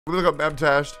Look up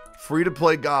Mtashed. Free to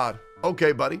play God.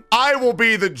 Okay, buddy. I will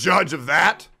be the judge of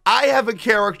that. I have a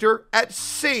character at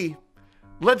C.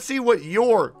 Let's see what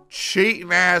your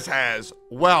cheating ass has.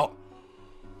 Well,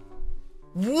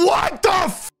 what the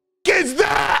f is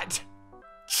that?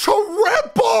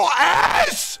 Triple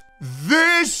S?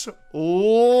 This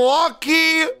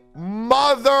lucky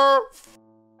mother,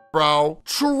 bro.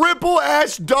 Triple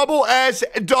S, double S,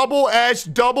 double S,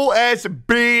 double S,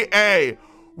 B-A.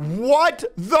 What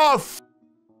the f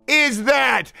is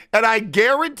that? And I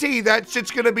guarantee that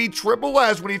shit's gonna be triple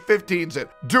S when he 15s it.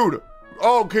 Dude,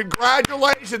 oh,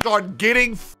 congratulations on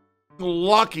getting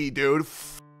lucky, dude.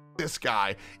 This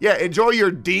guy. Yeah, enjoy your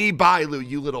D Bailu,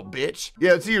 you little bitch.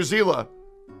 Yeah, let's see your Zila.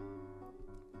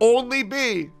 Only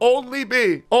B, only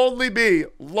B, only B.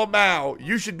 Lamau,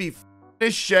 you should be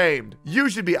ashamed. You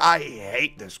should be. I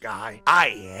hate this guy. I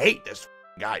hate this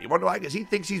guy. You wonder why? Because he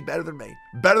thinks he's better than me.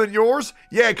 Better than yours?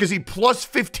 Yeah, because he plus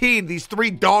 15 these 3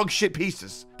 dog shit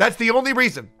pieces. That's the only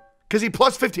reason. Because he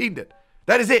plus 15'd it.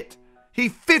 That is it. He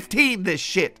 15'd this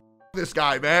shit. This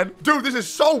guy, man. Dude, this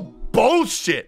is so bullshit.